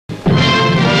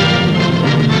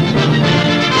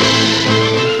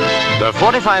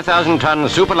45,000-ton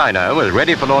superliner was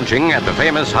ready for launching at the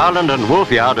famous Harland and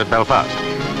Wolff yard at Belfast.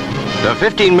 The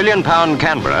 £15 million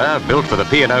Canberra, built for the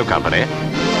P&O Company,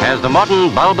 has the modern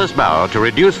bulbous bow to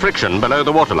reduce friction below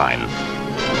the waterline.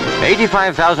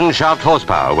 85,000 shaft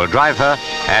horsepower will drive her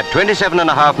at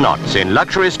 27.5 knots in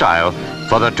luxury style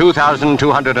for the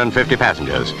 2,250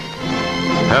 passengers.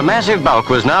 Her massive bulk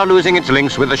was now losing its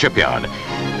links with the shipyard.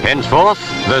 Henceforth,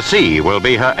 the sea will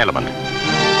be her element.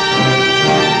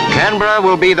 Canberra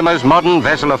will be the most modern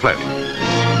vessel afloat.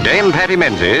 Dame Pattie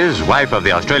Menzies, wife of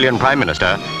the Australian Prime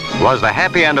Minister, was the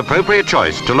happy and appropriate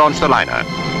choice to launch the liner.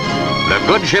 The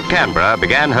good ship Canberra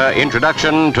began her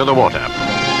introduction to the water.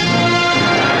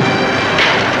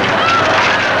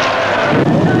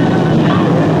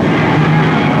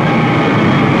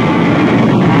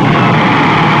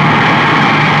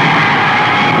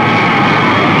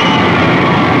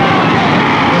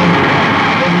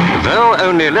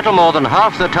 Only a little more than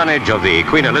half the tonnage of the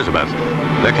Queen Elizabeth,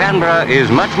 the Canberra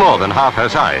is much more than half her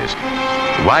size.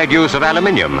 Wide use of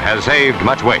aluminium has saved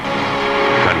much weight.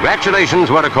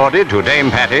 Congratulations were accorded to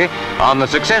Dame Pattie on the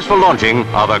successful launching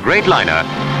of a great liner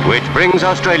which brings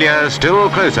Australia still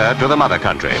closer to the mother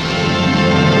country.